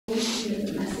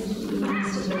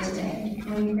for today.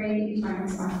 And we pray that you find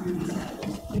us often.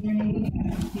 In your name.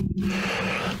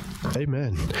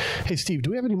 Amen. Hey, Steve,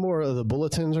 do we have any more of the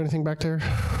bulletins or anything back there?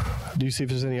 Do you see if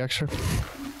there's any extra?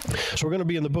 So we're going to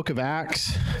be in the book of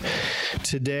Acts.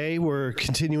 Today we're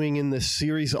continuing in this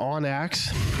series on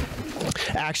Acts.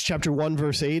 Acts chapter 1,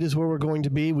 verse 8 is where we're going to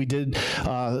be. We're going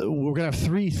to have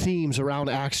three themes around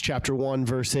Acts chapter 1,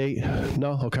 verse 8.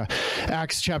 No? Okay.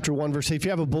 Acts chapter 1, verse 8. If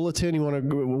you have a bulletin, you want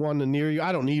one near you.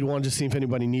 I don't need one, just see if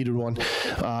anybody needed one.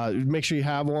 Make sure you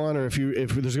have one, or if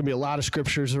there's going to be a lot of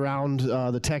scriptures around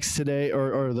the text today,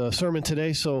 or the sermon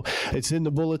today, so it's in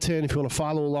the bulletin if you want to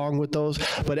follow along with those.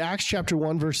 But Acts chapter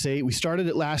 1, verse 8, we started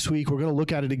it last week. We're going to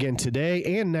look at it again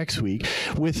today and next week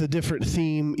with a different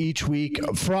theme each week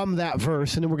from that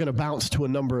verse, and then we're going to bounce to a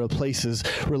number of places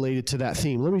related to that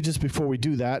theme. Let me just, before we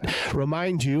do that,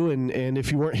 remind you, and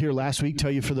if you weren't here last week,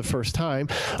 tell you for the first time,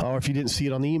 or if you didn't see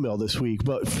it on the email this week,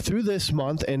 but through this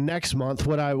month and next month,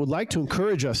 what I would like to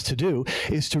encourage us to do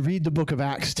is to read the book of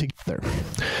Acts together,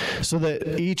 so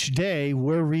that each day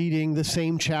we're reading the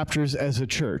same chapters as a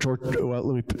church,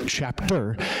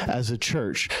 chapter as a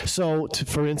church. So,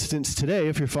 for instance, today,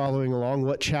 if you're following along,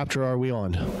 what chapter are we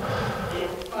on?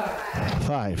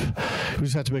 5. We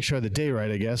just have to make sure I have the day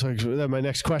right, I guess. My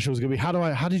next question was going to be,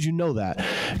 how did you know that?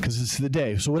 Because it's the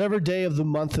day. So whatever day of the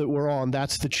month that we're on,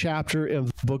 that's the chapter of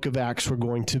the book of Acts we're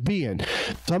going to be in.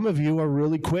 Some of you are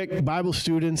really quick Bible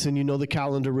students, and you know the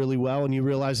calendar really well, and you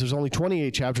realize there's only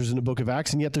 28 chapters in the book of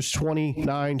Acts, and yet there's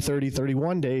 29, 30,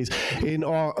 31 days in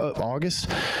August.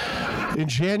 In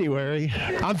January.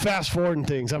 I'm fast forwarding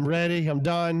things. I'm ready. I'm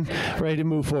done. Ready to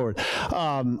move forward.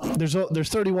 There's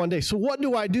 31 days. So what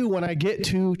do I do when I get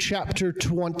to chapter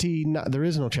 29? There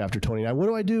is no chapter 29. What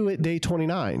do I do at day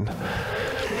 29?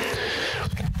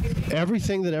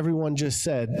 Everything that everyone just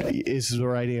said is the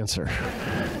right answer.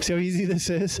 See how easy this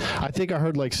is? I think I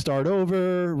heard start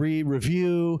over, read,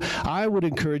 review. I would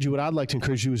encourage you, what I'd like to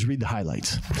encourage you is read the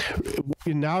highlights.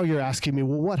 And now you're asking me,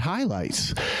 well, what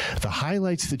highlights? The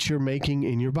highlights that you're making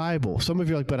in your Bible. Some of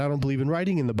you are like, but I don't believe in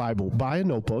writing in the Bible. Buy a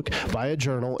notebook, buy a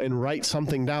journal, and write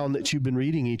something down that you've been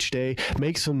reading each day.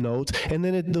 Make some notes. And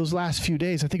then those last few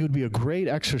days, I think it would be a great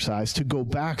exercise to go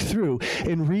back through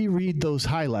and reread those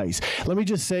highlights. Let me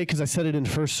just say, because I said it in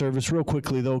first service real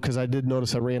quickly, though, because I did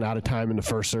notice I ran out of time in the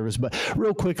first service, but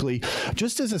real quickly,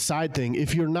 just as a side thing,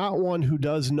 if you're not one who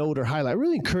does note or highlight, I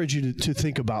really encourage you to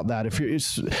think about that. If you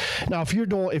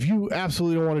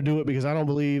absolutely don't want to do it because I don't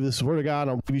believe this is the Word of God, I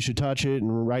don't believe you should touch it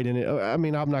and write in it. I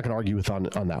mean, I'm not going to argue with on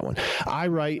that one. I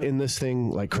write in this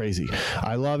thing like crazy.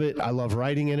 I love it. I love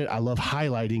writing in it. I love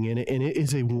highlighting in it, and it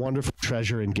is a wonderful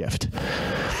treasure and gift.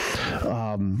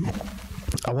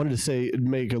 I wanted to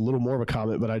make a little more of a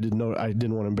comment, but I didn't want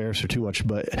to embarrass her too much.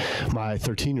 But my new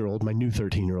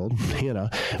 13-year-old, Hannah,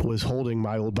 was holding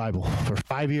my old Bible for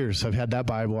 5 years. I've had that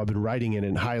Bible. I've been writing in it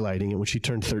and highlighting it. When she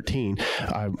turned 13,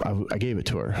 I gave it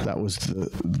to her. That was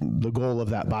the goal of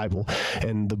that Bible.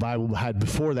 And the Bible had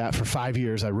before that for 5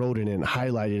 years. I wrote in it and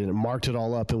highlighted it and marked it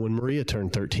all up. And when Maria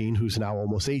turned 13, who's now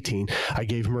almost 18, I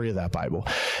gave Maria that Bible.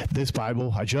 This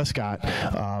Bible I just got.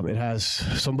 It has,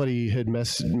 somebody had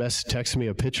texted me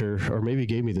a picture, or maybe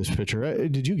gave me this picture.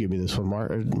 Did you give me this one,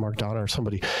 Mark Donna, or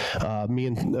somebody? Me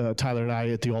and Tyler and I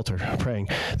at the altar praying.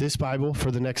 This Bible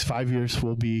for the next 5 years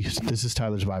this is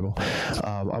Tyler's Bible.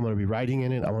 I'm going to be writing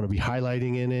in it. I'm going to be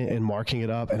highlighting in it and marking it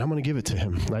up, and I'm going to give it to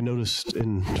him. I noticed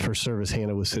in first service,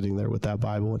 Hannah was sitting there with that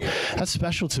Bible. And that's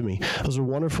special to me. Those are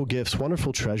wonderful gifts,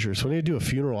 wonderful treasures. When I do a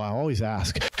funeral, I always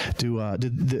ask,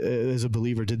 as a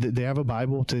believer, did they have a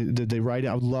Bible? Did they write it?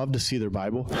 I would love to see their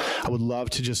Bible. I would love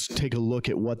to just take a look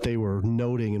at what they were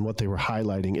noting and what they were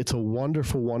highlighting. It's a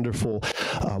wonderful, wonderful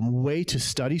way to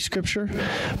study Scripture,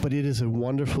 but it is a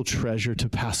wonderful treasure to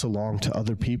pass along to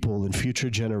other people and future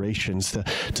generations,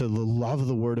 to love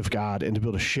the Word of God and to be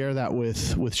able to share that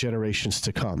with generations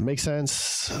to come. Make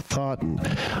sense? Thought?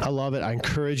 I love it. I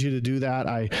encourage you to do that.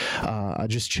 I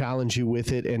just challenge you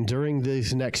with it. And during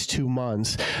these next 2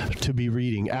 months, to be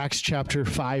reading Acts chapter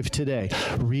 5 today.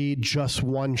 Read just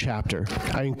one chapter.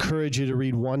 I encourage you to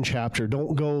read one chapter.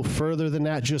 Don't go further than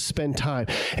that. Just spend time.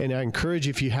 And I encourage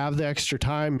you, if you have the extra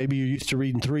time, maybe you're used to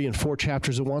reading 3 and 4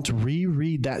 chapters at once,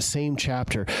 reread that same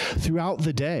chapter throughout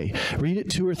the day. Read it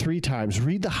 2 or 3 times.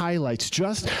 Read the highlights.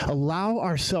 Just allow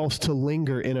ourselves to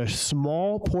linger in a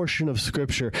small portion of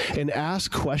Scripture and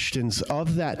ask questions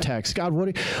of that text. God,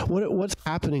 what's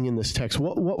happening in this text?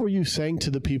 What were you saying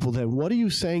to the people then? What are you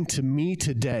saying to me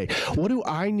today? What do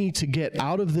I need to get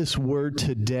out of this word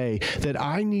today that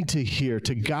I need to hear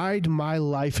to guide my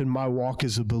life and my walk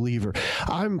as a believer?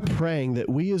 I'm praying that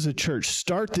we as a church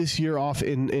start this year off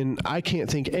in I can't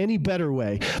think any better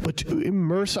way, but to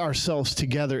immerse ourselves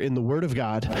together in the Word of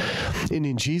God and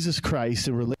in Jesus Christ,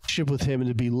 in relationship with Him, and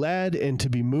to be led and to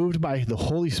be moved by the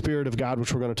Holy Spirit of God,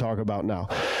 which we're going to talk about now.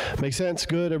 Make sense?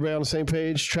 Good? Everybody on the same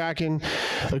page? Tracking?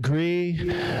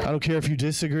 Agree? I don't care if you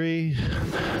disagree.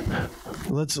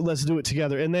 Let's do it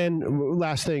together. And then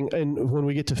last thing, and when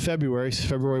we get to February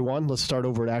 1, let's start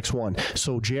over at Acts 1.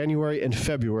 So January and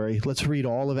February, let's read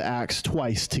all of Acts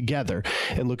twice together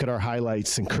and look at our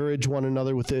highlights. Encourage one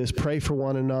another with this. Pray for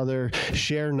one another.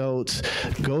 Share notes.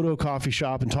 Go to a coffee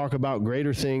shop and talk about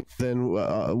greater things than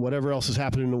whatever else is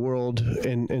happening in the world,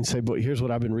 and say, but here's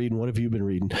what I've been reading. What have you been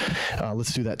reading?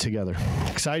 Let's do that together.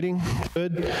 Exciting?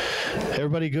 Good?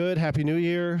 Everybody good? Happy New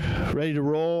Year? Ready to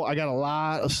roll? I got a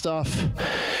lot of stuff.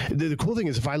 The cool thing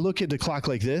is, if I look at the clock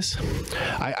like this,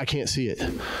 I can't see it.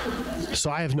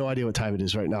 So I have no idea what time it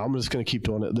is right now. I'm just going to keep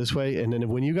doing it this way. And then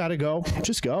when you got to go,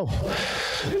 just go.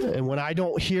 And when I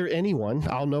don't hear anyone,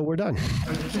 I'll know we're done.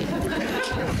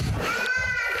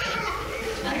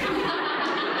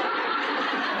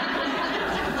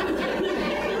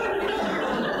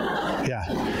 Yeah.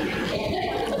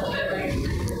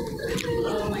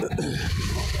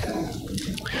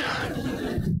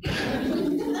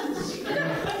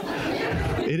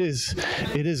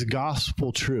 It is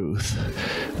gospel truth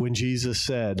when Jesus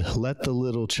said, "Let the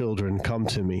little children come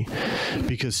to me,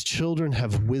 because children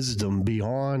have wisdom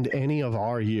beyond any of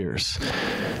our years."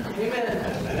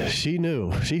 Amen. She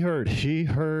knew. She heard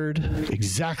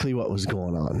exactly what was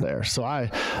going on there. So I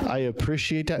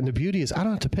appreciate that. And the beauty is, I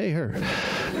don't have to pay her.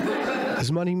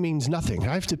 His money means nothing.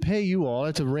 I have to pay you all. I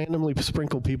have to randomly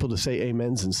sprinkle people to say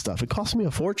amens and stuff. It costs me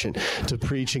a fortune to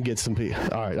preach and get some people.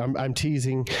 All right, I'm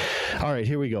teasing. All right,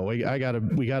 here we go. We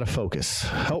gotta focus.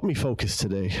 Help me focus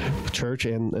today, church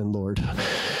and Lord.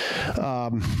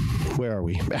 Where are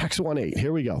we? Acts 1:8.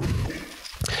 Here we go.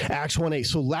 Acts 1:8.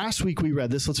 So last week we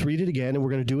read this. Let's read it again, and we're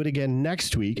going to do it again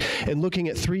next week, and looking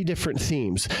at three different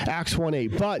themes. Acts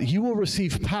 1:8. But you will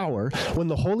receive power when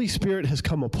the Holy Spirit has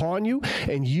come upon you,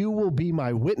 and you will be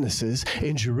my witnesses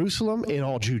in Jerusalem, in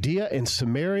all Judea, and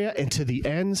Samaria, and to the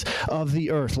ends of the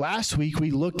earth. Last week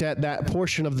we looked at that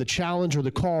portion of the challenge or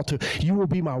the call to, you will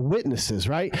be my witnesses,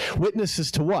 right? Witnesses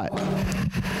to what?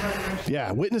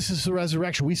 Yeah, witnesses to the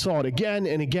resurrection. We saw it again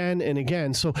and again and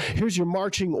again. So here's your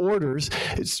marching orders.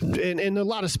 It's and a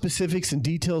lot of specifics and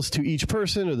details to each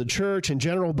person or the church in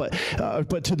general, but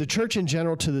to the church in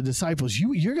general, to the disciples,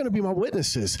 you're going to be my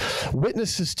witnesses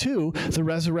to the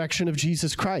resurrection of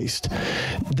Jesus Christ.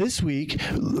 This week,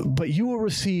 but you will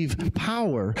receive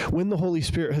power when the Holy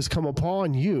Spirit has come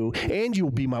upon you, and you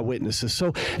will be my witnesses.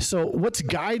 So what's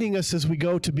guiding us as we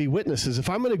go to be witnesses? If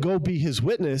I'm going to go be His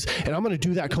witness, and I'm going to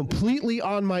do that completely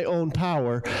on my own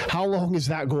power, how long is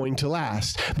that going to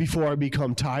last before I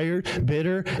become tired,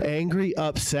 bitter, angry,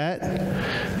 upset,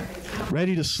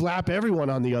 ready to slap everyone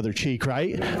on the other cheek,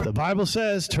 right? The Bible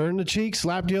says, turn the cheek,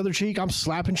 slap the other cheek. I'm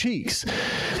slapping cheeks.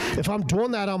 If I'm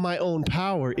doing that on my own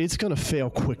power, it's going to fail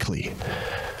quickly.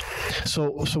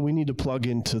 So we need to plug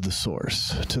into the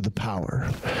source, to the power.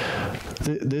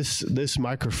 This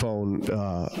microphone,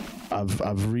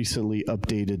 I've recently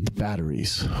updated the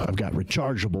batteries. I've got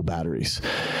rechargeable batteries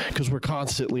because we're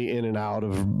constantly in and out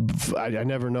of. I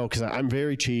never know, because I'm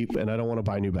very cheap and I don't want to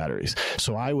buy new batteries.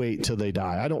 So I wait till they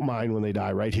die. I don't mind when they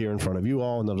die right here in front of you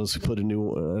all, and they'll just put a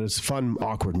new. It's a fun,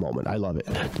 awkward moment. I love it.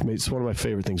 It's one of my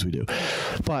favorite things we do.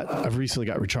 But I've recently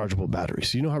got rechargeable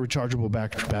batteries. You know how rechargeable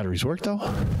batteries work, though?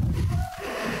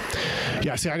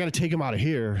 Yeah, see, I got to take them out of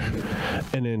here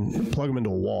and then plug them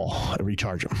into a wall and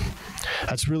recharge them.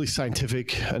 That's really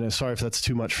scientific, and I'm sorry if that's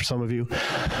too much for some of you,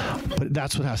 but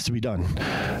that's what has to be done.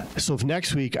 So if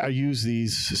next week I use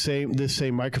this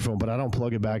same microphone, but I don't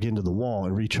plug it back into the wall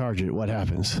and recharge it, what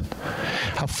happens?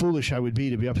 How foolish I would be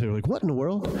to be up there like, what in the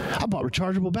world? I bought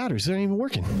rechargeable batteries. They aren't even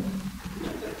working.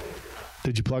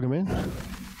 Did you plug them in?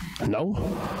 No.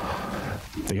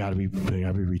 They gotta be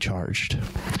recharged.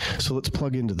 So let's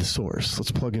plug into the source.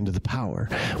 Let's plug into the power.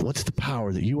 What's the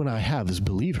power that you and I have as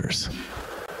believers?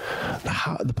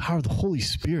 The power of the Holy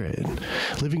Spirit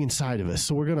living inside of us.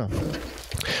 So we're gonna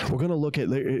look at,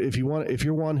 if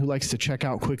you're one who likes to check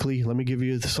out quickly, let me give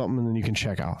you something and then you can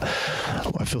check out.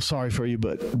 I feel sorry for you,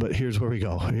 but here's where we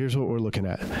go. Here's what we're looking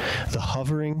at: the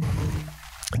hovering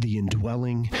the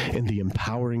indwelling and the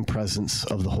empowering presence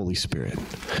of the Holy Spirit.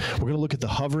 We're going to look at the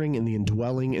hovering and the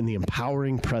indwelling and the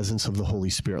empowering presence of the Holy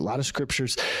Spirit. A lot of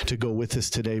scriptures to go with this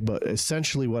today, but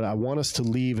essentially what I want us to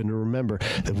leave and to remember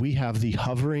that we have the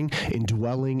hovering,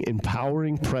 indwelling,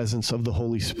 empowering presence of the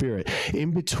Holy Spirit.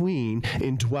 In between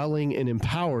indwelling and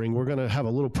empowering, we're going to have a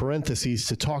little parentheses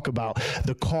to talk about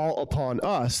the call upon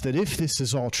us that if this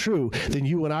is all true, then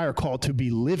you and I are called to be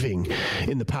living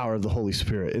in the power of the Holy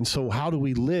Spirit. And so how do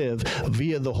we live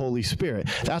via the Holy Spirit?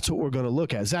 That's what we're going to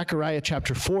look at. Zechariah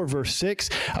chapter 4, verse 6.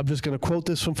 I'm just going to quote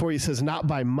this one for you. It says, "Not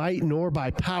by might nor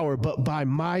by power, but by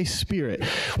my Spirit."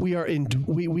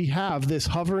 We have this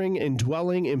hovering,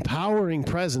 indwelling, empowering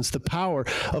presence, the power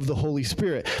of the Holy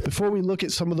Spirit. Before we look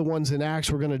at some of the ones in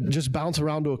Acts, we're going to just bounce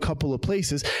around to a couple of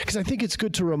places because I think it's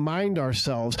good to remind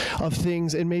ourselves of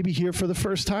things, and maybe here for the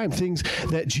first time, things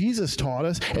that Jesus taught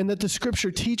us and that the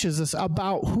Scripture teaches us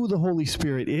about who the Holy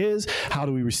Spirit is, how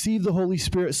do we receive the Holy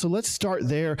Spirit. So let's start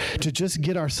there to just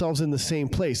get ourselves in the same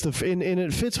place. And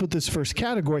it fits with this first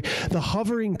category, the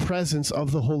hovering presence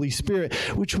of the Holy Spirit,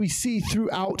 which we see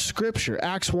throughout Scripture.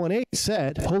 Acts 1:8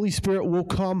 said, Holy Spirit will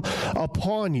come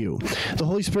upon you. The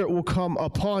Holy Spirit will come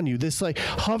upon you. This like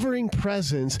hovering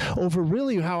presence over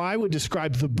really how I would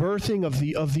describe the birthing of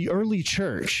the early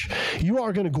church. You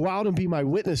are going to go out and be my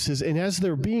witnesses, and as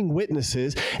they're being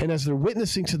witnesses, and as they're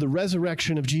witnessing to the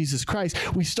resurrection of Jesus Christ,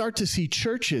 we start to see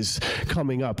churches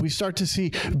coming up. We start to see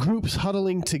groups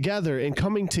huddling together and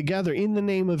coming together in the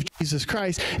name of Jesus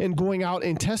Christ and going out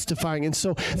and testifying. And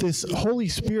so this Holy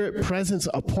Spirit presence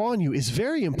upon you is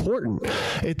very important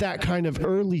at that kind of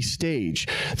early stage.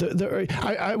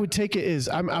 I would take it as,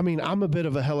 I'm a bit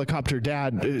of a helicopter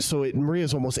dad, so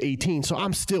Maria's almost 18, so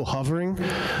I'm still hovering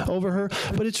over her,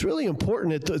 but it's really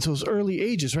important at those early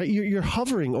ages, right? You're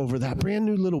hovering over that brand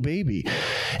new little baby.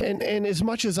 And as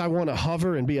much as I want to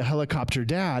hover and be a helicopter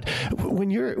dad, when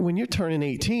you're turning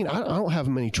 18, I don't have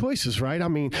many choices, right? I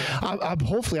mean,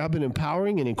 hopefully I've been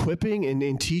empowering and equipping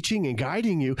and teaching and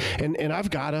guiding you, and I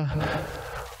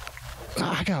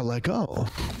gotta let go.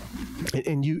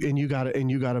 And you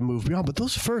gotta move beyond. But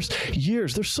those first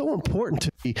years, they're so important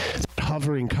to be that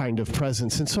hovering kind of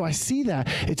presence. And so I see that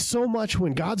it's so much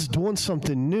when God's doing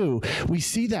something new, we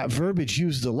see that verbiage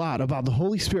used a lot about the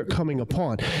Holy Spirit coming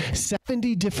upon.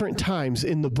 70 different times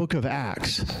in the book of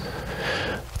Acts,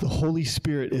 the Holy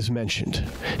Spirit is mentioned.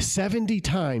 70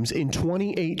 times in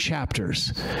 28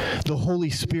 chapters, the Holy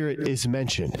Spirit is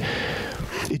mentioned.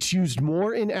 It's used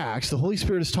more in Acts. The Holy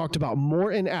Spirit is talked about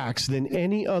more in Acts than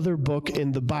any other book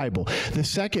in the Bible. The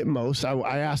second most,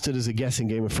 I asked it as a guessing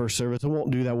game at first service. I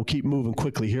won't do that. We'll keep moving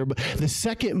quickly here. But the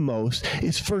second most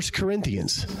is 1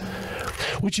 Corinthians,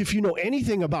 which if you know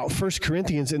anything about 1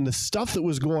 Corinthians and the stuff that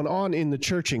was going on in the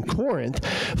church in Corinth,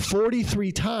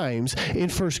 43 times in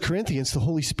 1 Corinthians, the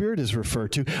Holy Spirit is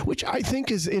referred to, which I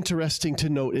think is interesting to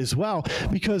note as well,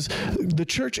 because the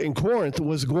church in Corinth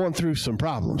was going through some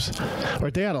problems,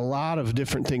 right? They had a lot of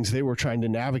different things they were trying to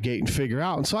navigate and figure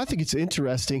out. And so I think it's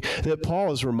interesting that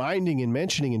Paul is reminding and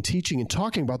mentioning and teaching and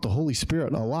talking about the Holy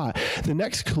Spirit a lot. The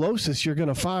next closest you're going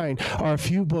to find are a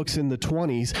few books in the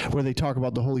 20s where they talk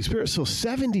about the Holy Spirit. So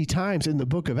 70 times in the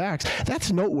book of Acts,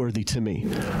 that's noteworthy to me.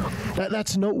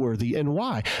 That's noteworthy. And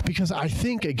why? Because I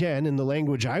think, again, in the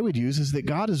language I would use, is that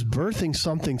God is birthing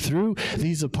something through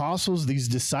these apostles, these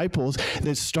disciples,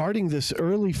 that's starting this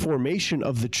early formation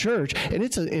of the church. And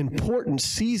it's an important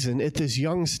season at this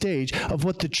young stage of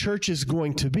what the church is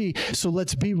going to be. So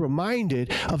let's be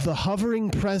reminded of the hovering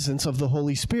presence of the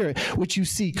Holy Spirit, which you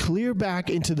see clear back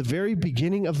into the very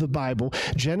beginning of the Bible,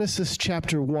 Genesis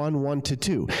chapter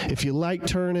 1:1-2. If you like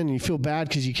turning and you feel bad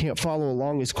because you can't follow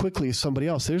along as quickly as somebody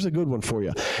else, there's a good one for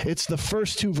you. It's the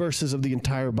first two verses of the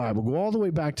entire Bible. Go all the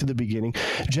way back to the beginning,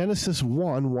 Genesis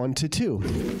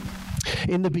 1:1-2.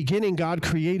 In the beginning, God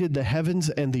created the heavens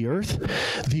and the earth.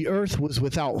 The earth was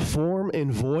without form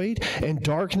and void, and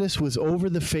darkness was over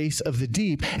the face of the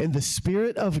deep, and the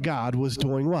Spirit of God was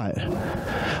doing what?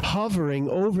 Hovering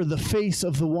over the face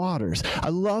of the waters. I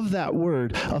love that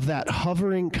word of that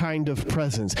hovering kind of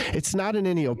presence. It's not in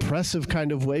any oppressive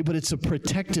kind of way, but it's a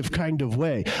protective kind of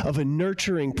way, of a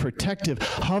nurturing, protective,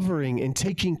 hovering and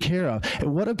taking care of.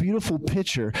 And what a beautiful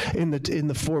picture in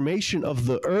the formation of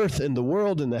the earth and the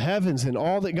world and the heavens and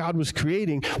all that God was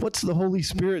creating. What's the Holy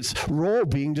Spirit's role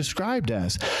being described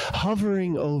as?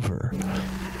 Hovering over.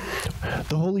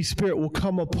 The Holy Spirit will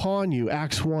come upon you,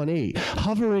 Acts 1:8,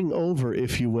 hovering over,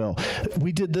 if you will.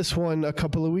 We did this one a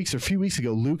few weeks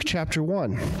ago, Luke chapter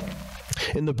 1.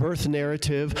 in the birth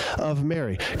narrative of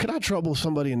Mary. Could I trouble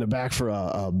somebody in the back for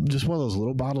just one of those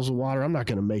little bottles of water? I'm not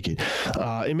going to make it.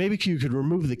 And maybe you could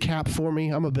remove the cap for me.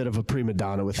 I'm a bit of a prima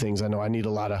donna with things. I know I need a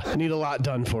lot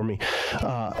done for me.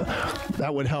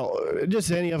 That would help.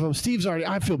 Just any of them.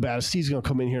 I feel bad. Steve's going to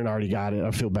come in here and already got it.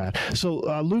 I feel bad. So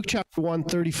Luke chapter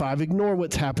 1:35. Ignore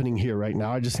what's happening here right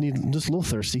now. I just a little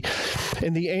thirsty.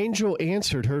 And the angel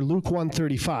answered her, Luke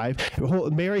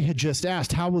 1:35. Mary had just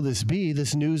asked, how will this be?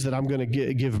 This news that I'm going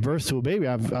to give birth to a baby.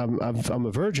 I'm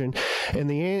a virgin. And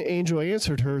the angel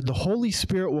answered her, the Holy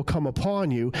Spirit will come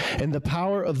upon you, and the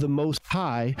power of the Most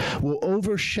High will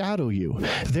overshadow you.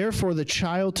 Therefore, the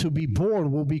child to be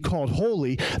born will be called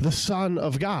Holy, the Son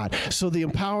of God. So the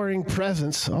empowering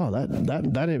presence,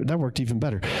 that worked even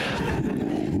better.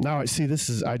 Now I see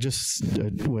I just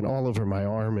went all over my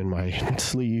arm and my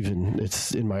sleeve, and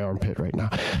it's in my armpit right now.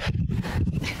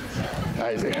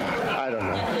 I don't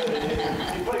know.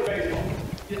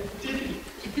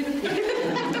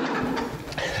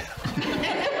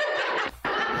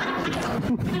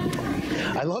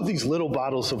 I love these little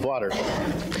bottles of water.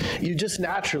 You just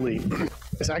naturally,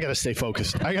 I gotta stay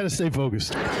focused.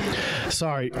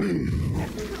 Sorry.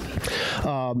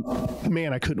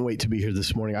 Man, I couldn't wait to be here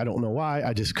this morning. I don't know why.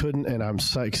 I just couldn't, and I'm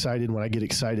so excited. When I get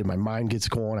excited, my mind gets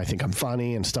going. I think I'm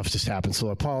funny, and stuff just happens. So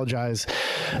I apologize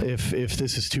if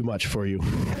this is too much for you.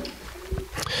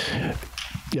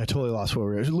 Yeah, I totally lost where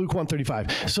we were. Luke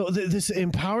 1:35. So this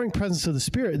empowering presence of the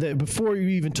Spirit, that before you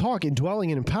even talk, indwelling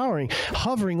and empowering,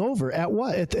 hovering over at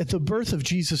what? At the birth of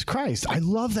Jesus Christ. I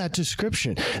love that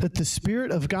description, that the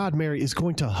Spirit of God, Mary, is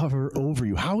going to hover over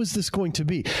you. How is this going to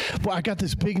be? Well, I got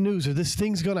this big news, or this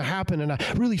thing's going to happen, and I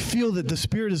really feel that the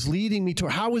Spirit is leading me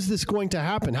toward. How is this going to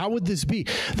happen? How would this be?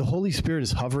 The Holy Spirit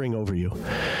is hovering over you.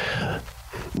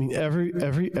 I mean,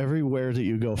 everywhere that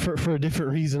you go, for a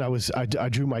different reason. I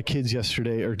drew my kids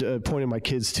yesterday, or pointed my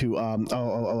kids to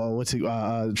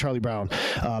Charlie Brown,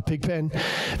 Pigpen.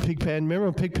 Remember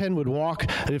when Pigpen would walk?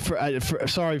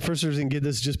 First I didn't get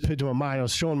this just put to my mind. I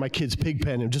was showing my kids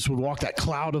Pigpen, and just would walk that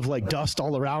cloud of like dust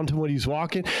all around him when he's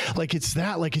walking. Like it's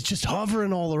just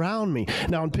hovering all around me.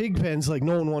 Now in Pigpen's, like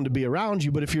no one wanted to be around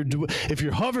you, but if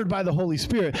you're hovered by the Holy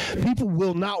Spirit, people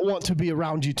will not want to be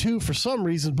around you too for some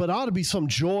reason, but ought to be some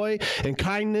joy and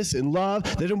kindness and love.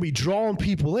 They're going to be drawing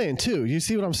people in too. You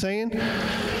see what I'm saying?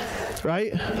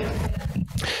 Right?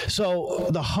 So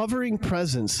the hovering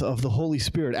presence of the Holy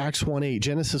Spirit, Acts 1:8,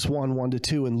 Genesis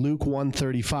 1:1-2, and Luke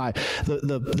 1:35,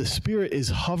 the Spirit is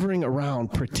hovering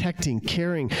around, protecting,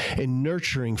 caring, and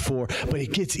nurturing for, but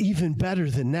it gets even better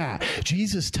than that.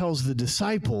 Jesus tells the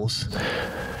disciples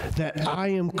that I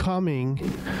am coming,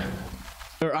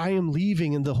 or I am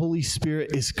leaving, and the Holy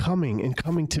Spirit is coming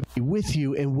to be with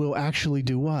you, and will actually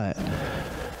do what?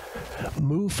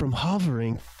 Move from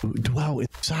hovering to dwell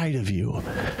inside of you.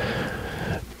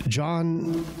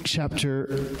 John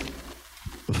chapter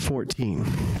 14.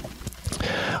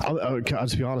 I'll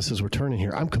just be honest as we're turning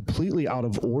here. I'm completely out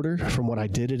of order from what I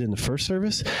did it in the first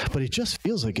service, but it just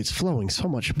feels like it's flowing so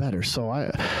much better. So I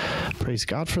praise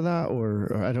God for that,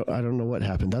 or I don't know what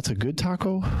happened. That's a good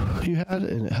taco you had,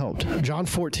 and it helped. John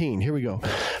 14, here we go,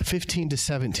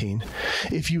 15-17.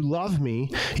 If you love me,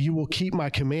 you will keep my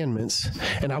commandments,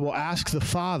 and I will ask the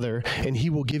Father, and he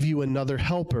will give you another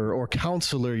helper or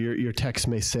counselor, your text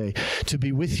may say, to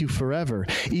be with you forever,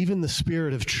 even the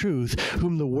Spirit of truth,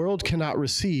 whom the world cannot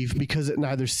receive because it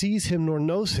neither sees him nor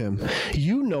knows him.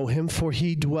 You know him, for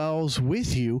he dwells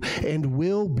with you and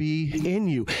will be in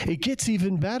you. It gets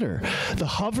even better. The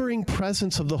hovering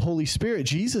presence of the Holy Spirit.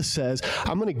 Jesus says,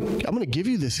 I'm going to give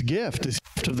you this gift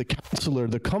of the counselor,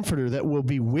 the comforter, that will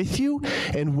be with you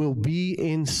and will be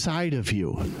inside of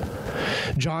you.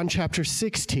 John chapter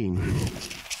 16.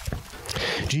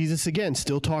 Jesus again,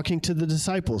 still talking to the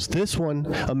disciples. This one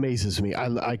amazes me.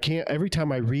 I can't, every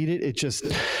time I read it, it just...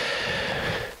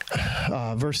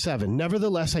 verse 7,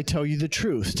 nevertheless, I tell you the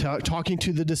truth, talking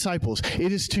to the disciples,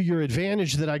 it is to your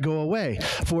advantage that I go away.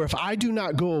 For if I do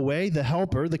not go away, the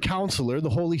helper, the counselor, the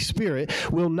Holy Spirit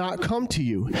will not come to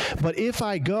you. But if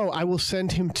I go, I will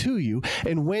send him to you.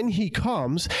 And when he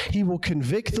comes, he will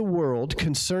convict the world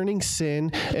concerning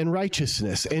sin and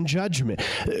righteousness and judgment.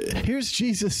 Here's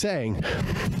Jesus saying,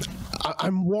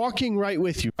 I'm walking right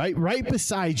with you, right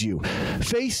beside you,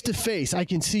 face to face. I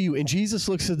can see you. And Jesus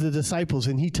looks at the disciples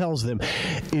and he tells them,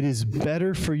 it is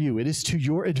better for you. It is to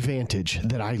your advantage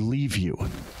that I leave you.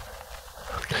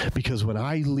 Because when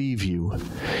I leave you,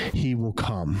 he will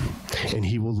come and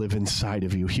he will live inside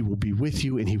of you. He will be with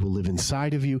you and he will live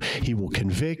inside of you. He will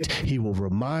convict. He will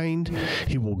remind.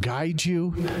 He will guide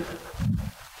you.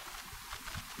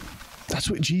 That's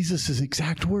what Jesus'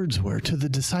 exact words were to the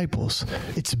disciples.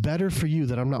 It's better for you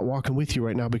that I'm not walking with you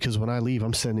right now, because when I leave,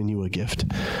 I'm sending you a gift.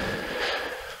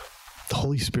 The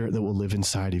Holy Spirit that will live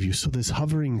inside of you. So this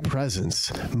hovering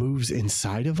presence moves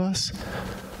inside of us.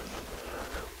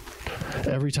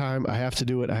 Every time I have to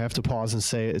do it, I have to pause and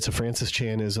say it. It's a Francis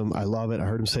Chanism. I love it. I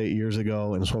heard him say it years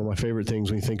ago, and it's one of my favorite things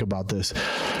when you think about this.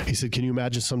 He said, can you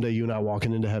imagine someday you and I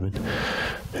walking into heaven?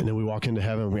 And then we walk into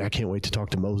heaven. I can't wait to talk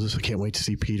to Moses. I can't wait to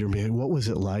see Peter. Man, what was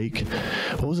it like?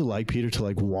 What was it like, Peter, to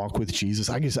like walk with Jesus?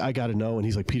 I guess I got to know. And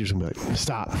he's like, Peter's going to be like,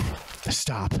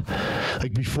 stop.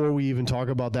 Like, before we even talk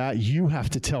about that, you have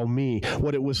to tell me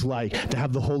what it was like to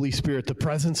have the Holy Spirit, the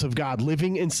presence of God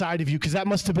living inside of you, because that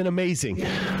must have been amazing.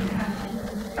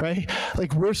 Right?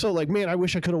 Like, we're so like, man, I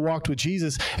wish I could have walked with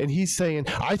Jesus. And he's saying,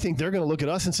 I think they're going to look at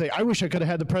us and say, I wish I could have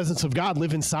had the presence of God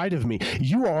live inside of me.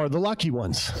 You are the lucky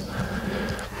ones.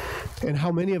 And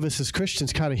how many of us as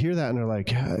Christians kind of hear that and they're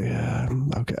like, yeah,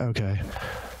 okay.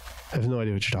 I have no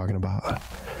idea what you're talking about.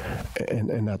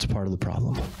 And that's part of the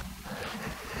problem,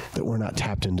 that we're not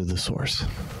tapped into the source.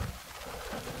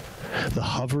 The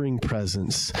hovering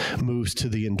presence moves to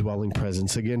the indwelling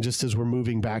presence. Again, just as we're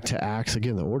moving back to Acts,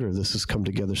 again, the order of this has come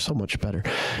together so much better.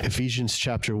 Ephesians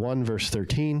chapter 1, verse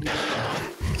 13.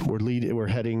 We're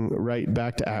heading right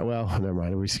back to Acts. Well, never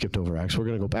mind. We skipped over Acts. We're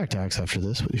going to go back to Acts after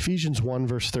this. But Ephesians 1,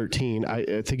 verse 13,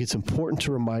 I think it's important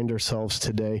to remind ourselves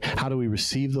today, how do we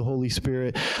receive the Holy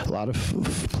Spirit? A lot of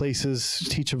places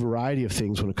teach a variety of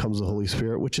things when it comes to the Holy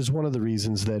Spirit, which is one of the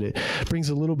reasons that it brings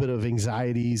a little bit of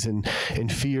anxieties and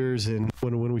fears. And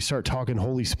when we start talking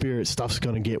Holy Spirit, stuff's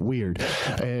going to get weird.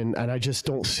 And I just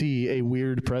don't see a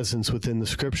weird presence within the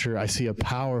Scripture. I see a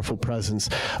powerful presence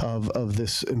of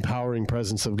this empowering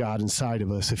presence of God inside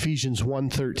of us. Ephesians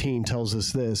 1:13 tells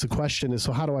us this. The question is,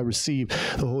 so how do I receive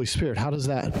the Holy Spirit? How does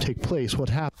that take place? What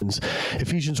happens?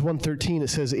 Ephesians 1:13, it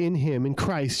says, in him, in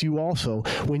Christ, you also,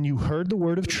 when you heard the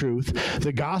word of truth,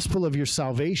 the gospel of your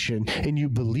salvation, and you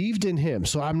believed in him.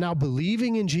 So I'm now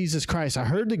believing in Jesus Christ. I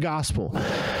heard the gospel.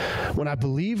 When I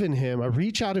believe in him, I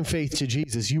reach out in faith to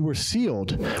Jesus. You were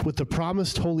sealed with the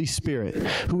promised Holy Spirit,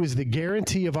 who is the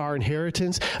guarantee of our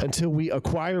inheritance until we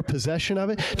acquire possession of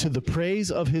it, to the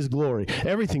praise of his glory.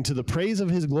 Everything to the praise of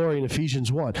his glory in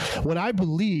Ephesians 1. When I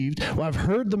believed, when I've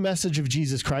heard the message of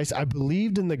Jesus Christ, I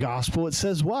believed in the gospel, it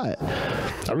says what?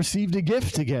 I received a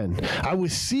gift again. I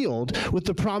was sealed with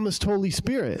the promised Holy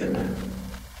Spirit.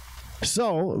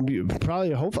 So,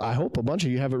 probably, I hope a bunch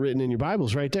of you have it written in your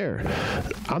Bibles right there.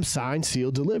 I'm signed,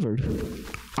 sealed, delivered.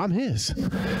 I'm his.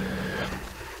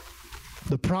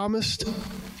 The promised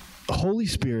Holy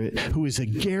Spirit, who is a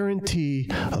guarantee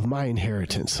of my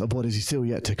inheritance, of what is still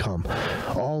yet to come,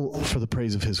 all for the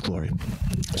praise of his glory.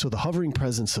 So the hovering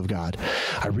presence of God,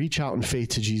 I reach out in faith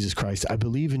to Jesus Christ. I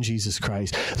believe in Jesus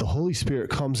Christ. The Holy Spirit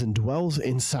comes and dwells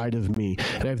inside of me.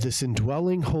 And I have this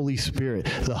indwelling Holy Spirit.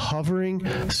 The hovering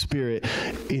Spirit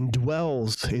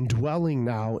indwelling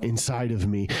now inside of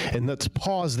me. And let's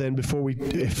pause then before we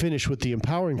finish with the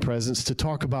empowering presence to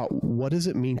talk about what does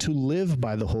it mean to live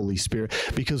by the Holy Spirit,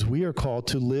 because we are called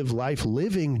to live life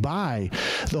living by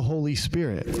the Holy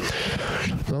Spirit.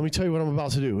 Let me tell you what I'm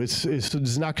about to do.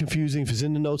 It's not confusing. If it's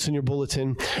in the notes in your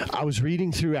bulletin, I was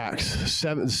reading through Acts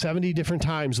 70 different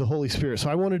times the Holy Spirit. So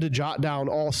I wanted to jot down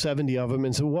all 70 of them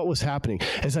and so what was happening.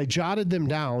 As I jotted them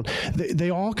down,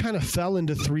 they all kind of fell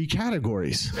into three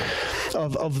categories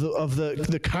of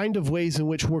the kind of ways in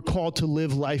which we're called to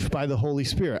live life by the Holy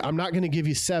Spirit. I'm not going to give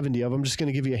you 70 of them. I'm just going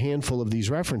to give you a handful of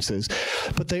these references.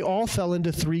 But they all fell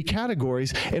into three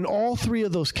categories, and all three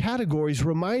of those categories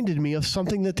reminded me of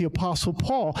something that the Apostle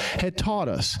Paul had taught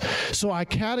us. So I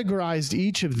categorized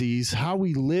each of these, how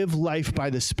we live life by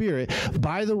the Spirit,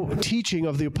 by the teaching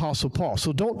of the Apostle Paul.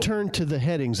 So don't turn to the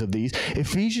headings of these.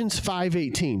 Ephesians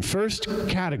 5:18, first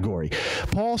category.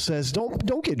 Paul says,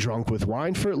 don't get drunk with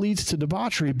wine, for it leads to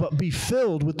debauchery, but be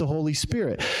filled with the Holy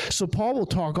Spirit. So Paul will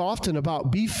talk often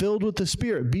about be filled with the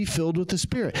Spirit, be filled with the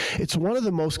Spirit. It's one of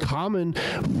the most common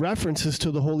references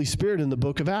to the Holy Spirit in the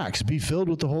book of Acts. Be filled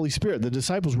with the Holy Spirit. The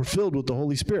disciples were filled with the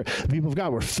Holy Spirit. The people of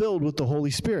God were filled with the Holy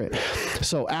Spirit.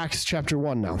 So Acts chapter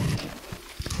 1 now.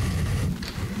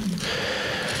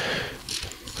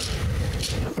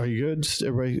 Are you good?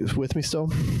 Everybody with me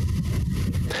still?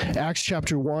 Acts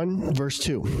chapter 1, verse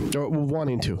 2, or 1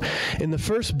 and 2. In the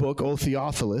first book, O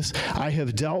Theophilus, I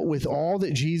have dealt with all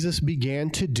that Jesus began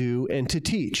to do and to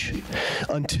teach,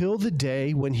 until the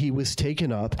day when he was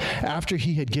taken up, after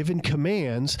he had given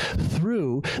commands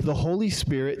through the Holy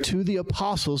Spirit to the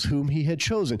apostles whom he had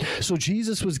chosen. So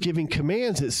Jesus was giving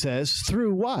commands, it says,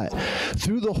 through what?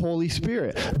 Through the Holy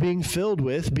Spirit, being filled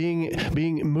with,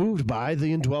 being moved by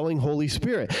the indwelling Holy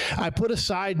Spirit. I put a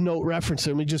side note reference,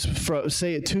 let me just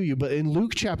say it to you, but in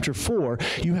Luke chapter 4,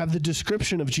 you have the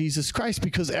description of Jesus Christ,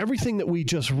 because everything that we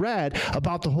just read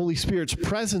about the Holy Spirit's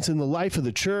presence in the life of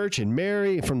the church and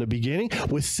Mary from the beginning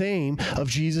was same of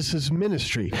Jesus'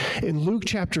 ministry. In Luke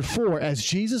chapter 4, as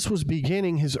Jesus was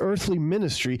beginning his earthly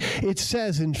ministry, it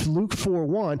says in Luke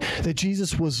 4:1 that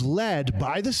Jesus was led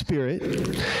by the Spirit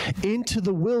into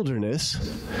the wilderness,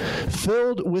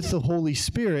 filled with the Holy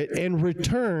Spirit, and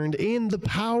returned in the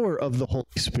power of the Holy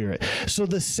Spirit. So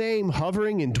the same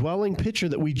hovering and dwelling picture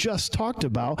that we just talked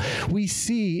about, we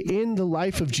see in the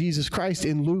life of Jesus Christ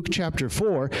in Luke chapter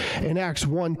 4. And Acts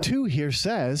 1:2 here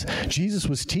says Jesus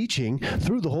was teaching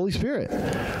through the Holy Spirit.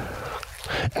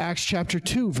 Acts chapter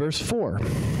 2, verse 4.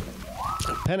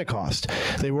 Pentecost.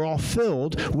 They were all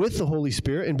filled with the Holy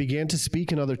Spirit and began to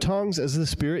speak in other tongues as the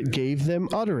Spirit gave them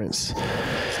utterance.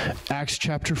 Acts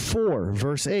chapter 4,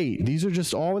 verse 8. These are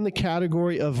just all in the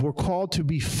category of we're called to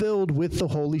be filled with the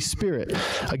Holy Spirit.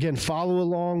 Again, follow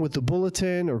along with the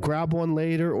bulletin or grab one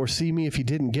later or see me if you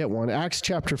didn't get one. Acts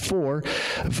chapter 4,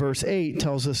 verse 8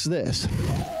 tells us this.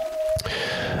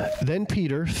 Then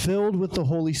Peter, filled with the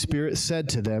Holy Spirit, said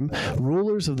to them,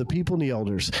 rulers of the people and the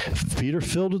elders. Peter,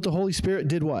 filled with the Holy Spirit,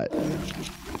 did what?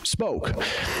 Spoke.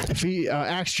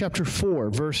 Acts chapter 4,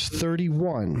 verse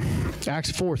 31.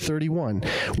 Acts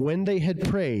 4:31. When they had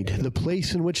prayed, the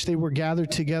place in which they were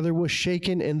gathered together was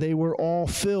shaken, and they were all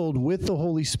filled with the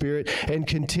Holy Spirit and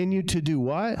continued to do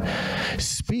what?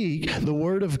 Speak the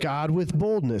word of God with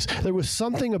boldness. There was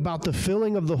something about the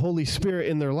filling of the Holy Spirit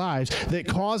in their lives that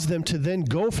caused them to then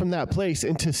go from that place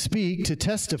and to speak, to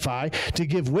testify, to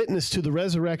give witness to the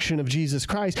resurrection of Jesus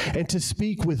Christ, and to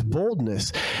speak with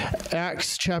boldness.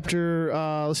 Acts chapter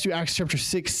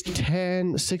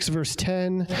 6 verse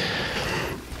 10.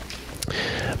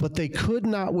 But they could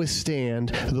not withstand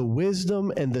the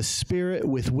wisdom and the spirit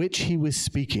with which he was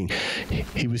speaking.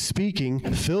 He was speaking,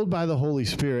 filled by the Holy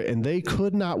Spirit, and they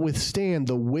could not withstand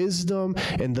the wisdom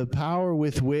and the power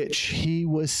with which he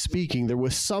was speaking. There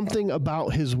was something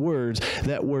about his words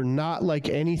that were not like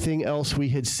anything else we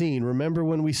had seen. Remember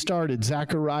when we started,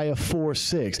 Zechariah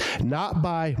 4:6. Not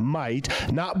by might,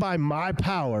 not by my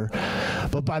power,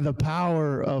 but by the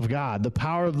power of God, the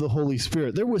power of the Holy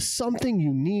Spirit. There was something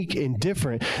unique and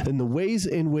different than the ways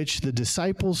in which the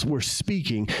disciples were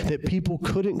speaking that people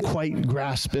couldn't quite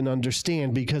grasp and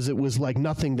understand because it was like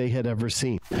nothing they had ever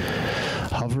seen.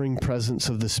 Hovering presence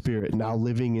of the Spirit, now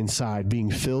living inside,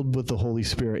 being filled with the Holy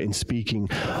Spirit and speaking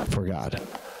for God.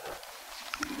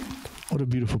 What a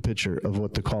beautiful picture of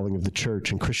what the calling of the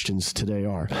church and Christians today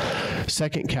are.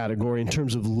 Second category, in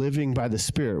terms of living by the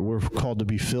Spirit, we're called to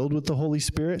be filled with the Holy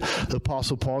Spirit. The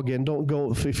Apostle Paul, again, don't go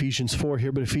with Ephesians 4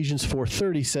 here, but Ephesians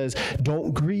 4:30 says,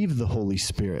 don't grieve the Holy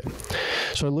Spirit.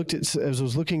 So as I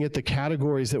was looking at the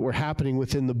categories that were happening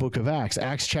within the book of Acts,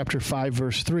 Acts chapter 5,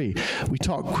 verse 3, we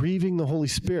talk grieving the Holy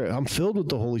Spirit. I'm filled with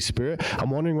the Holy Spirit. I'm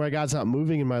wondering why God's not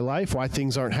moving in my life, why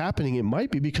things aren't happening. It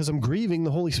might be because I'm grieving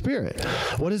the Holy Spirit.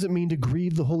 What does it mean to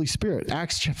grieve the Holy Spirit?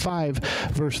 Acts 5,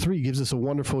 verse 3 gives us a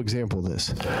wonderful example of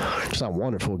this. It's not a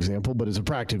wonderful example, but it's a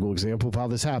practical example of how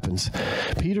this happens.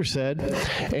 Peter said,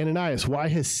 Ananias, why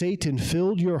has Satan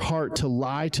filled your heart to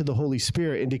lie to the Holy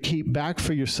Spirit and to keep back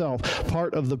for yourself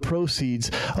part of the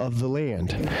proceeds of the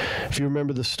land? If you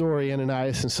remember the story,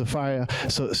 Ananias and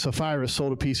Sapphira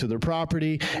sold a piece of their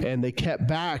property, and they kept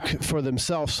back for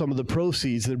themselves some of the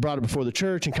proceeds. They brought it before the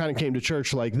church and kind of came to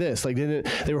church like this. Like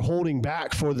they were holding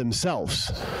back for themselves.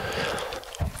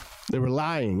 They were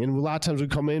lying. And a lot of times we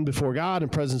come in before God, in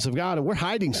presence of God, and we're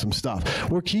hiding some stuff.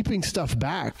 We're keeping stuff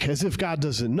back as if God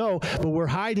doesn't know, but we're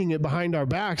hiding it behind our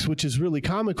backs, which is really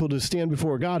comical to stand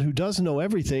before God who does know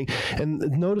everything. And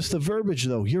notice the verbiage,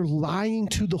 though. You're lying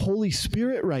to the Holy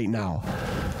Spirit right now.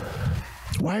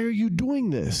 Why are you doing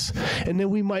this? And then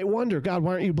we might wonder, God,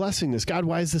 why aren't you blessing this? God,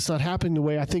 why is this not happening the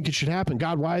way I think it should happen?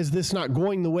 God, why is this not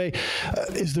going the way?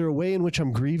 Is there a way in which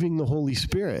I'm grieving the Holy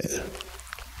Spirit?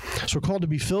 So we're called to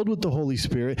be filled with the Holy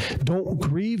Spirit. Don't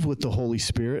grieve with the Holy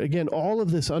Spirit. Again, all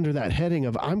of this under that heading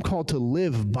of I'm called to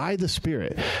live by the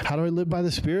Spirit. How do I live by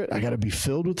the Spirit? I got to be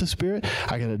filled with the Spirit.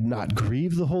 I got to not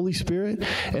grieve the Holy Spirit.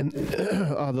 And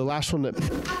the last one,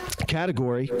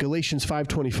 category, Galatians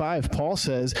 5:25, Paul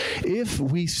says, if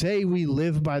we say we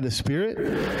live by the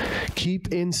Spirit,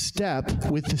 keep in step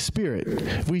with the Spirit.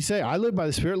 If we say, I live by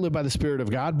the Spirit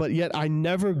of God, but yet I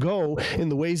never go in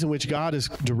the ways in which God is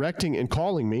directing and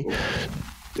calling me,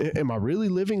 am I really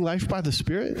living life by the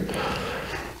Spirit?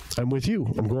 I'm with you.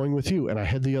 I'm going with you, and I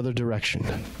head the other direction.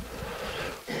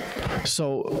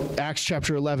 So, Acts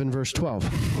chapter 11, verse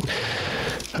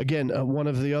 12. Again, one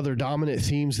of the other dominant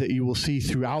themes that you will see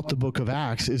throughout the book of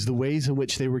Acts is the ways in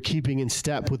which they were keeping in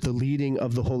step with the leading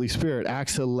of the Holy Spirit.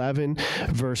 Acts 11,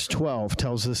 verse 12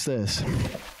 tells us this.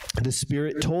 The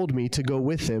Spirit told me to go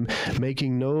with him,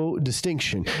 making no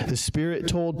distinction. The Spirit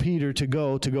told Peter to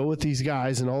go with these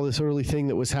guys, and all this early thing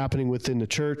that was happening within the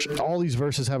church. All these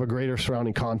verses have a greater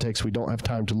surrounding context we don't have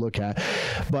time to look at.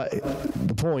 But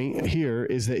the point here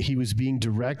is that he was being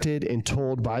directed and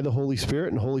told by the Holy Spirit,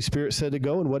 and the Holy Spirit said to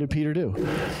go, and what did Peter do?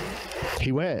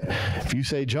 He went. If you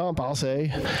say jump, I'll say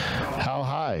how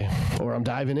high, or I'm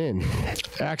diving in.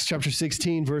 Acts chapter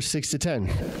 16, verse 6 to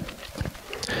 10.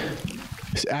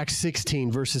 Acts 16,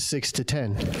 verses 6 to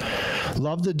 10.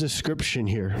 Love the description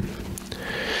here.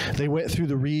 They went through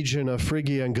the region of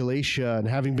Phrygia and Galatia, and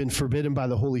having been forbidden by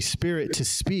the Holy Spirit to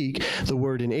speak the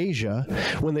word in Asia,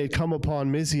 when they had come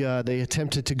upon Mysia, they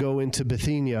attempted to go into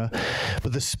Bithynia,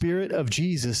 but the Spirit of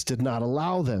Jesus did not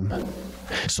allow them.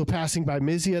 So passing by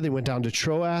Mysia, they went down to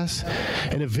Troas,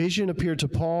 and a vision appeared to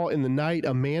Paul in the night.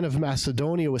 A man of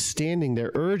Macedonia was standing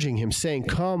there, urging him, saying,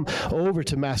 come over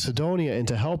to Macedonia and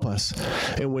to help us.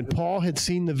 And when Paul had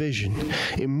seen the vision,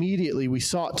 immediately we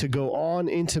sought to go on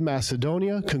into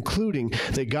Macedonia, concluding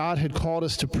that God had called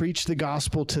us to preach the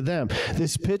gospel to them.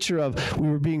 This picture of we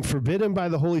were being forbidden by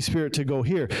the Holy Spirit to go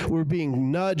here. We were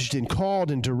being nudged and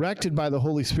called and directed by the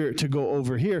Holy Spirit to go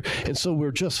over here. And so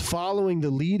we're just following the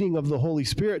leading of the Holy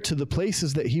Spirit to the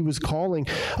places that he was calling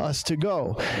us to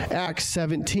go. Acts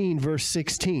 17, verse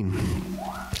 16.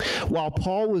 While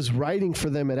Paul was writing for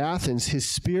them at Athens, his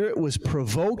spirit was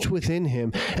provoked within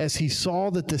him as he saw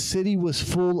that the city was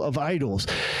full of idols.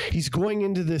 He's going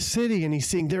into this city and he's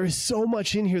saying, there is so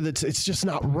much in here it's just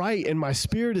not right, and my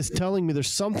spirit is telling me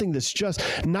there's something that's just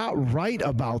not right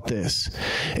about this.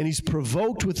 And he's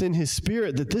provoked within his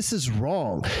spirit that this is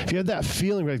wrong. If you have that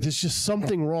feeling, like there's just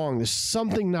something wrong, there's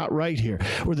something not right here,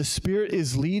 where the Spirit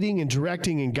is leading and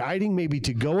directing and guiding, maybe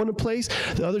to go in a place.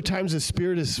 The other times the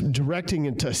Spirit is directing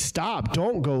and to stop,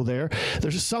 don't go there.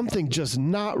 There's something just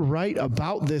not right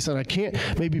about this, and I can't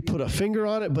maybe put a finger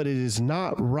on it, but it is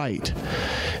not right.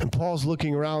 And Paul's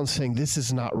looking around saying, this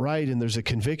is not right, and there's a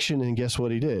conviction, and guess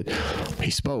what he did?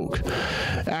 He spoke.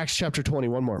 Acts chapter 20,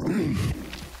 one more.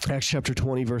 Acts chapter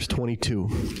 20, verse 22.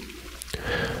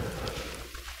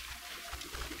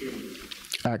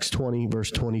 Acts 20, verse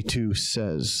 22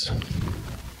 says,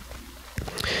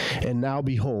 and now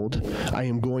behold, I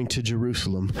am going to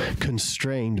Jerusalem,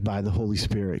 constrained by the Holy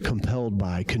Spirit, compelled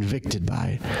by, convicted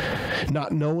by,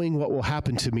 not knowing what will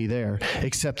happen to me there,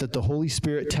 except that the Holy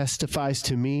Spirit testifies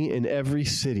to me in every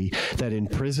city that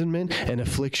imprisonment and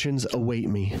afflictions await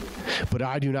me. But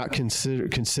I do not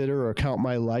consider or count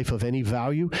my life of any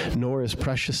value, nor as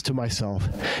precious to myself,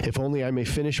 if only I may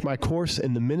finish my course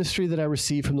in the ministry that I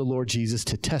received from the Lord Jesus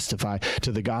to testify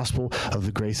to the gospel of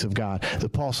the grace of God. The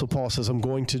Apostle Paul says, I'm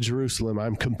going to Jerusalem.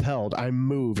 I'm compelled. I'm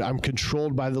moved. I'm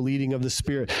controlled by the leading of the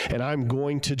Spirit, and I'm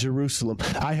going to Jerusalem.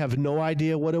 I have no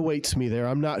idea what awaits me there.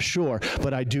 I'm not sure,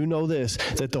 but I do know this,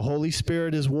 that the Holy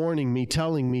Spirit is warning me,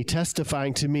 telling me,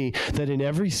 testifying to me that in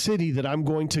every city that I'm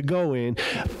going to go in,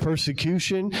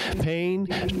 persecution, pain,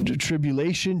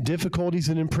 tribulation, difficulties,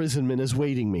 and imprisonment is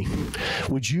waiting me.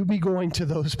 Would you be going to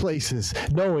those places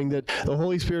knowing that the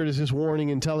Holy Spirit is just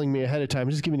warning and telling me ahead of time,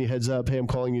 just giving you a heads up, hey, I'm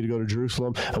calling you to go to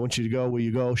Jerusalem. I want you to go. Will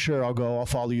you go? Sure, I'll go. I'll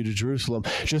follow you to Jerusalem.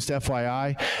 Just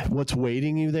FYI, what's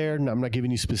waiting you there, and I'm not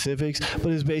giving you specifics,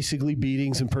 but it's basically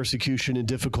beatings and persecution and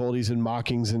difficulties and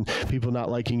mockings and people not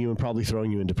liking you and probably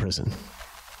throwing you into prison.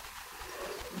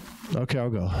 Okay, I'll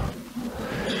go.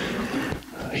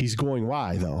 He's going,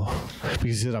 why, though? Because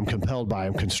he said, I'm compelled by,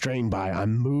 I'm constrained by,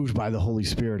 I'm moved by the Holy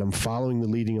Spirit. I'm following the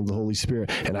leading of the Holy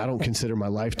Spirit, and I don't consider my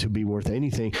life to be worth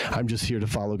anything. I'm just here to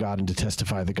follow God and to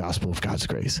testify the gospel of God's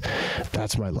grace.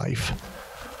 That's my life.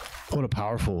 What a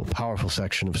powerful, powerful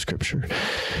section of Scripture.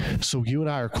 So you and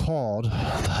I are called, the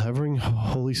hovering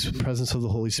holy presence of the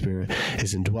Holy Spirit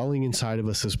is indwelling inside of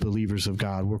us as believers of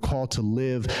God. We're called to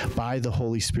live by the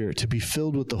Holy Spirit, to be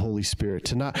filled with the Holy Spirit,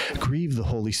 to not grieve the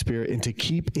Holy Spirit, and to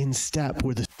keep in step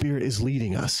where the Spirit is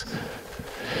leading us.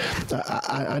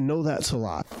 I know that's a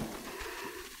lot.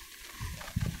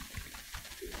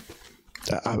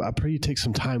 I pray you take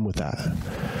some time with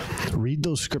that. Read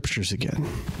those scriptures again.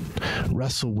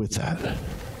 Wrestle with that.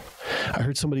 I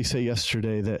heard somebody say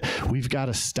yesterday that we've got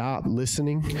to stop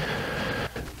listening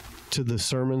to the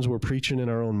sermons we're preaching in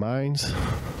our own minds,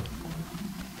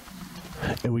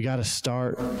 and we got to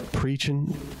start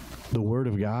preaching the Word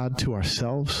of God to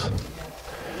ourselves.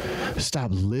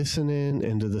 Stop listening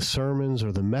into the sermons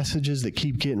or the messages that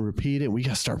keep getting repeated. We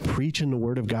got to start preaching the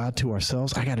Word of God to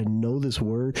ourselves. I got to know this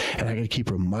Word, and I got to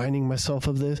keep reminding myself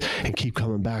of this and keep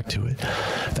coming back to it.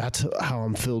 That's how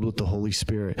I'm filled with the Holy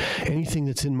Spirit. Anything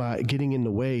that's getting in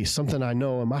the way, something I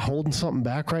know, am I holding something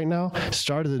back right now?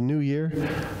 Start of the new year.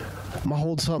 Am I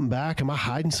holding something back? Am I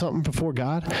hiding something before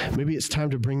God? Maybe it's time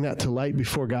to bring that to light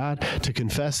before God, to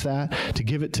confess that, to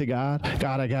give it to God.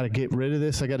 God, I got to get rid of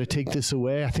this. I got to take this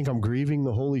away. I think I'm grieving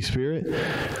the Holy Spirit.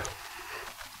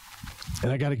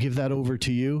 And I got to give that over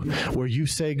to you. Where you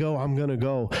say go, I'm going to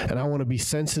go. And I want to be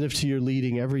sensitive to your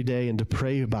leading every day and to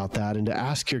pray about that and to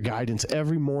ask your guidance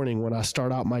every morning when I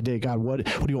start out my day. God, what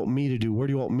do you want me to do? Where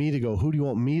do you want me to go? Who do you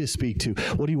want me to speak to?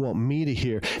 What do you want me to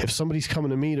hear? If somebody's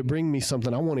coming to me to bring me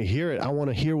something, I want to hear it. I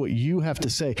want to hear what you have to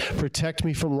say. Protect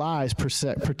me from lies.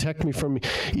 Protect me from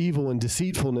evil and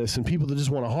deceitfulness and people that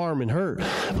just want to harm and hurt.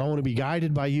 I want to be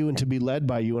guided by you and to be led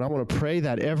by you. And I want to pray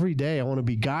that every day. I want to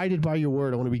be guided by your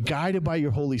word. I want to be guided by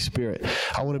your Holy Spirit.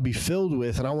 I want to be filled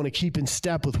with, and I want to keep in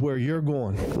step with where you're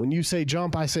going. When you say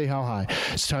jump, I say how high.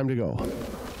 It's time to go.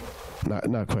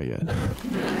 Not quite yet.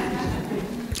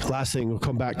 Last thing we'll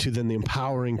come back to then, the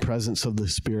empowering presence of the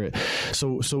Spirit.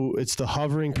 So it's the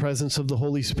hovering presence of the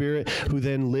Holy Spirit who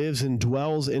then lives and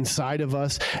dwells inside of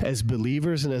us as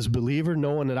believers. And as believer,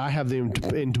 knowing that I have the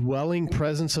indwelling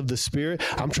presence of the Spirit,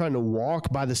 I'm trying to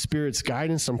walk by the Spirit's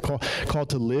guidance. I'm called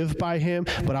to live by Him.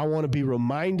 But I want to be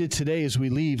reminded today as we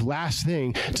leave, last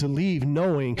thing, to leave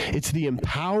knowing it's the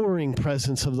empowering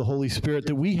presence of the Holy Spirit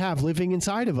that we have living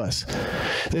inside of us.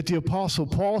 That the Apostle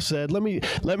Paul said, let me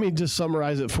just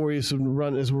summarize it for you as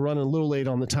we're running a little late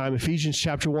on the time. Ephesians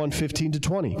chapter 1, 15 to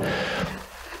 20.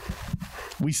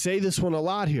 We say this one a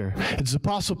lot here. It's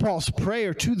Apostle Paul's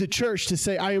prayer to the church to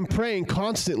say, I am praying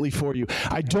constantly for you.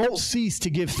 I don't cease to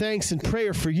give thanks and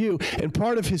prayer for you. And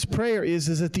part of his prayer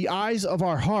is that the eyes of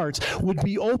our hearts would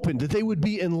be opened, that they would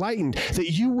be enlightened,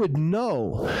 that you would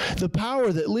know the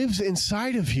power that lives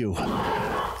inside of you,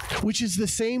 which is the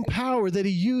same power that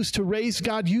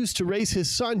God used to raise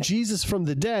his son, Jesus, from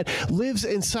the dead, lives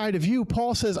inside of you.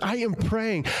 Paul says, I am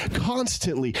praying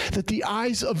constantly that the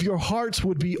eyes of your hearts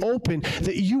would be open,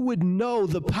 that you would know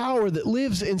the power that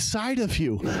lives inside of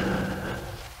you.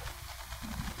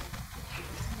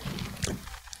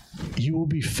 You will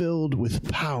be filled with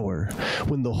power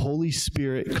when the Holy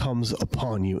Spirit comes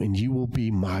upon you, and you will be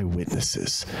my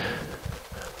witnesses.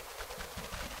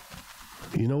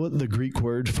 You know what the Greek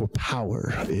word for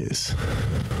power is?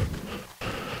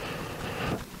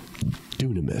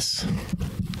 Dunamis.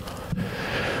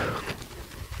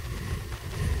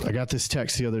 I got this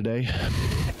text the other day.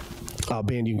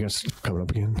 Band, you guys coming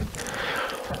up again.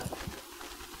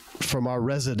 From our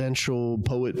residential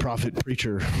poet, prophet,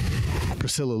 preacher,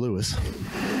 Priscilla Lewis.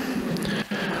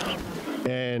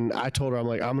 And I told her, I'm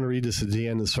like, I'm going to read this at the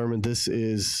end of the sermon. This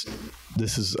is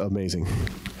amazing.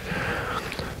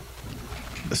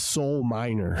 Soul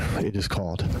Minor, it is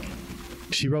called.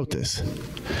 She wrote this.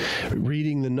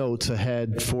 Reading the notes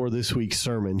ahead for this week's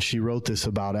sermon, she wrote this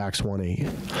about Acts 1:8.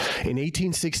 In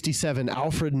 1867,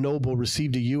 Alfred Nobel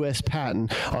received a U.S.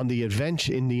 patent on the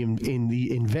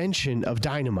invention of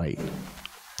dynamite.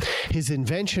 His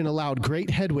invention allowed great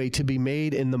headway to be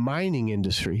made in the mining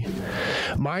industry.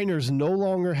 Miners no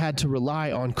longer had to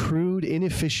rely on crude,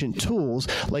 inefficient tools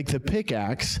like the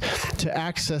pickaxe to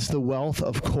access the wealth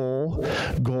of coal,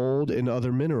 gold, and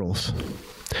other minerals.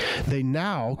 They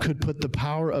now could put the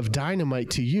power of dynamite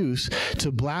to use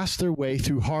to blast their way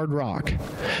through hard rock.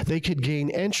 They could gain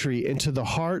entry into the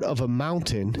heart of a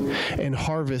mountain and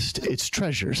harvest its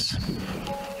treasures.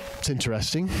 It's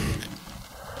interesting.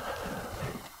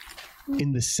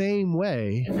 In the same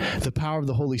way, the power of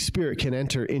the Holy Spirit can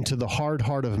enter into the hard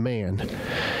heart of man.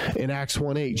 In Acts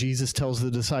 1:8, Jesus tells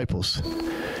the disciples,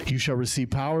 you shall receive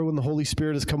power when the Holy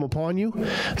Spirit has come upon you.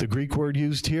 The Greek word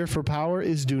used here for power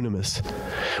is dunamis,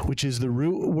 which is the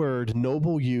root word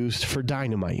Nobel used for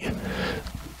dynamite.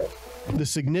 The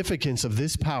significance of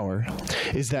this power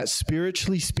is that,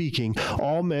 spiritually speaking,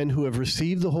 all men who have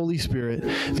received the Holy Spirit,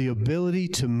 the ability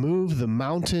to move the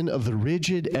mountain of the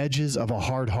rigid edges of a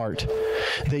hard heart,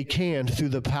 they can, through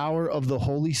the power of the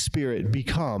Holy Spirit,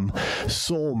 become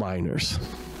soul miners.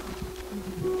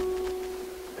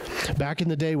 Back in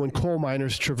the day when coal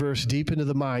miners traversed deep into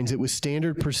the mines, it was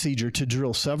standard procedure to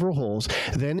drill several holes,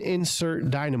 then insert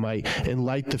dynamite and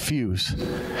light the fuse.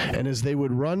 And as they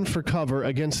would run for cover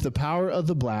against the power of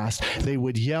the blast, they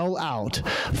would yell out,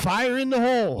 "Fire in the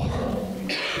hole!"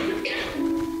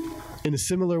 In a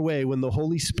similar way, when the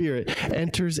Holy Spirit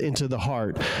enters into the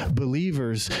heart,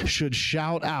 believers should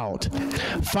shout out,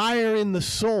 "Fire in the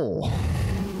soul!"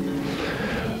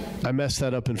 I messed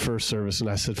that up in first service, and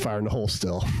I said fire in the hole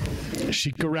still.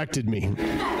 She corrected me.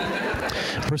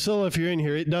 Priscilla, if you're in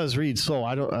here, it does read soul.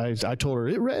 I told her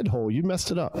it read hole. You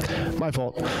messed it up. My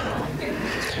fault.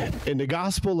 In the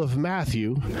Gospel of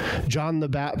Matthew, John the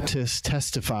Baptist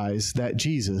testifies that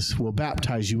Jesus will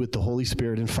baptize you with the Holy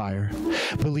Spirit and fire.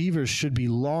 Believers should be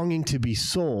longing to be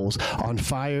souls on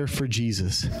fire for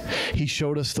Jesus. He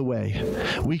showed us the way.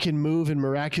 We can move in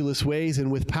miraculous ways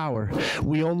and with power.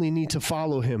 We only need to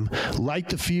follow him, light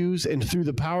the fuse, and through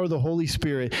the power of the Holy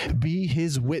Spirit, be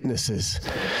his witnesses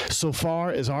so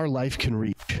far as our life can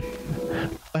reach.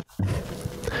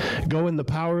 Go in the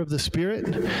power of the Spirit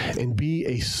and be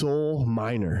a soul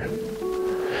miner.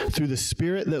 Through the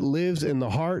Spirit that lives in the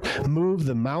heart, move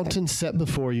the mountain set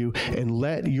before you and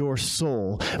let your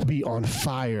soul be on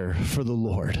fire for the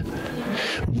Lord.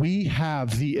 We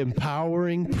have the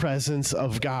empowering presence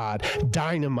of God,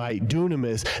 dynamite,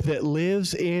 dunamis, that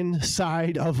lives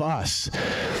inside of us,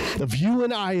 of you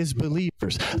and I as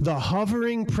believers. The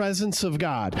hovering presence of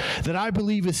God that I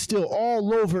believe is still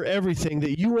all over everything,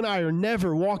 that you and I are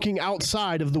never walking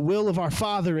outside of the will of our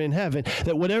Father in heaven,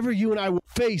 that whatever you and I will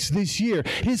face this year,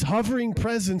 his hovering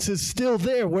presence is still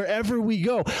there wherever we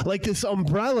go, like this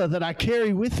umbrella that I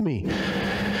carry with me.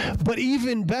 But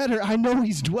even better, I know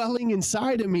he's dwelling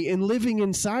inside of me and living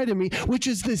inside of me, which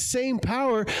is the same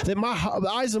power that my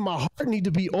eyes and my heart need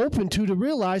to be open to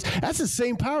realize that's the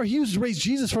same power he used to raise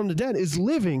Jesus from the dead is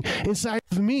living inside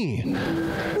of me.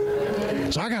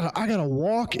 So I gotta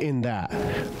walk in that.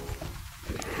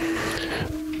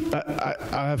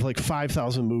 I have like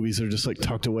 5,000 movies that are just like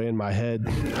tucked away in my head.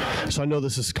 So I know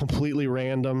this is completely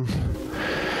random.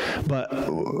 But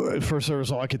at first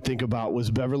service, all I could think about was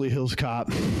Beverly Hills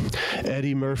Cop.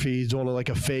 Eddie Murphy doing like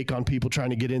a fake on people trying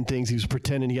to get in things. He was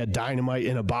pretending he had dynamite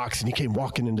in a box, and he came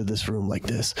walking into this room like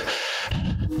this.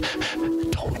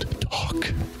 Don't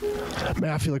talk.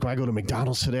 Man, I feel like when I go to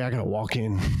McDonald's today, I gotta walk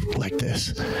in like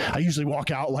this. I usually walk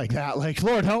out like that, like,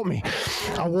 Lord, help me.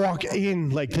 I walk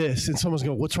in like this, and someone's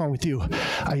going, what's wrong with you?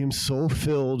 I am so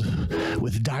filled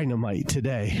with dynamite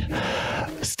today.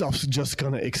 Stuff's just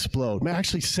gonna explode. Man,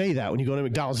 actually say that when you go to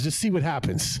McDonald's. Just see what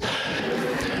happens.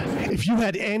 If you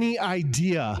had any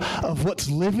idea of what's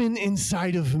living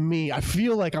inside of me, I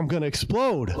feel like I'm gonna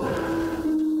explode.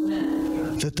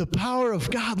 That the power of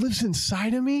God lives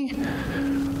inside of me.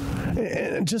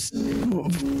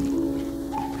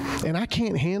 And I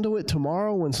can't handle it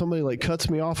tomorrow when somebody like cuts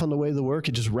me off on the way to work.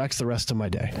 It just wrecks the rest of my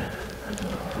day.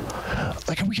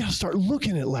 Like, we got to start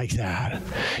looking at it like that.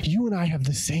 You and I have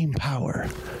the same power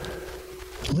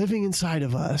living inside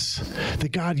of us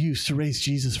that God used to raise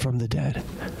Jesus from the dead.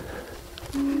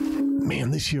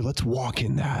 Man, this year, let's walk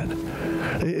in that.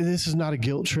 This is not a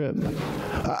guilt trip.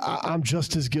 I'm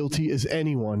just as guilty as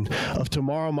anyone of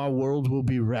tomorrow my world will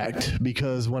be wrecked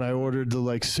because when I ordered the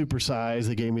like supersize,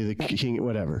 they gave me the king,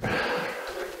 whatever.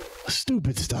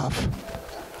 Stupid stuff.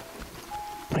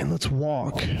 And let's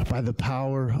walk by the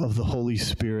power of the Holy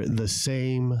Spirit. The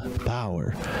same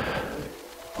power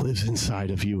lives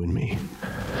inside of you and me.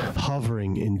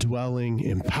 Hovering, indwelling,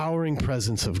 empowering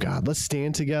presence of God. Let's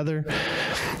stand together.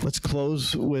 Let's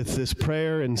close with this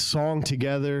prayer and song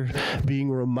together,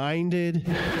 being reminded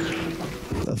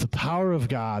of the power of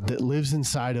God that lives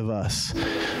inside of us.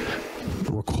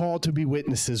 We're called to be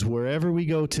witnesses wherever we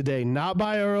go today, not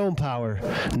by our own power,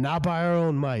 not by our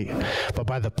own might, but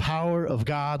by the power of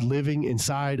God living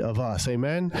inside of us.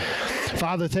 Amen.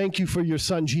 Father, thank you for your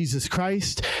Son, Jesus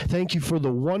Christ. Thank you for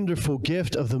the wonderful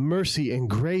gift of the mercy and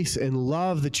grace and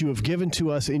love that you have given to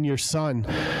us in your Son.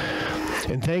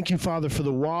 And thank you, Father, for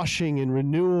the washing and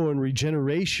renewal and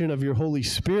regeneration of your Holy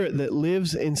Spirit that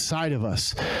lives inside of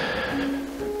us.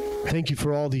 Thank you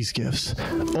for all these gifts.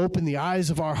 Open the eyes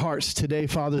of our hearts today,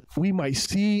 Father, that we might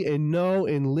see and know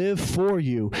and live for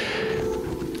you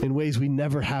in ways we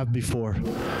never have before.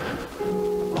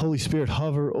 Holy Spirit,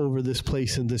 hover over this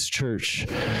place in this church.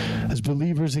 As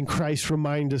believers in Christ,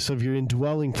 remind us of your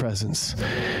indwelling presence,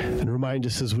 and remind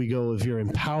us as we go of your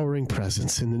empowering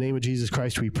presence. In the name of Jesus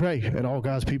Christ we pray, and all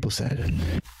God's people said.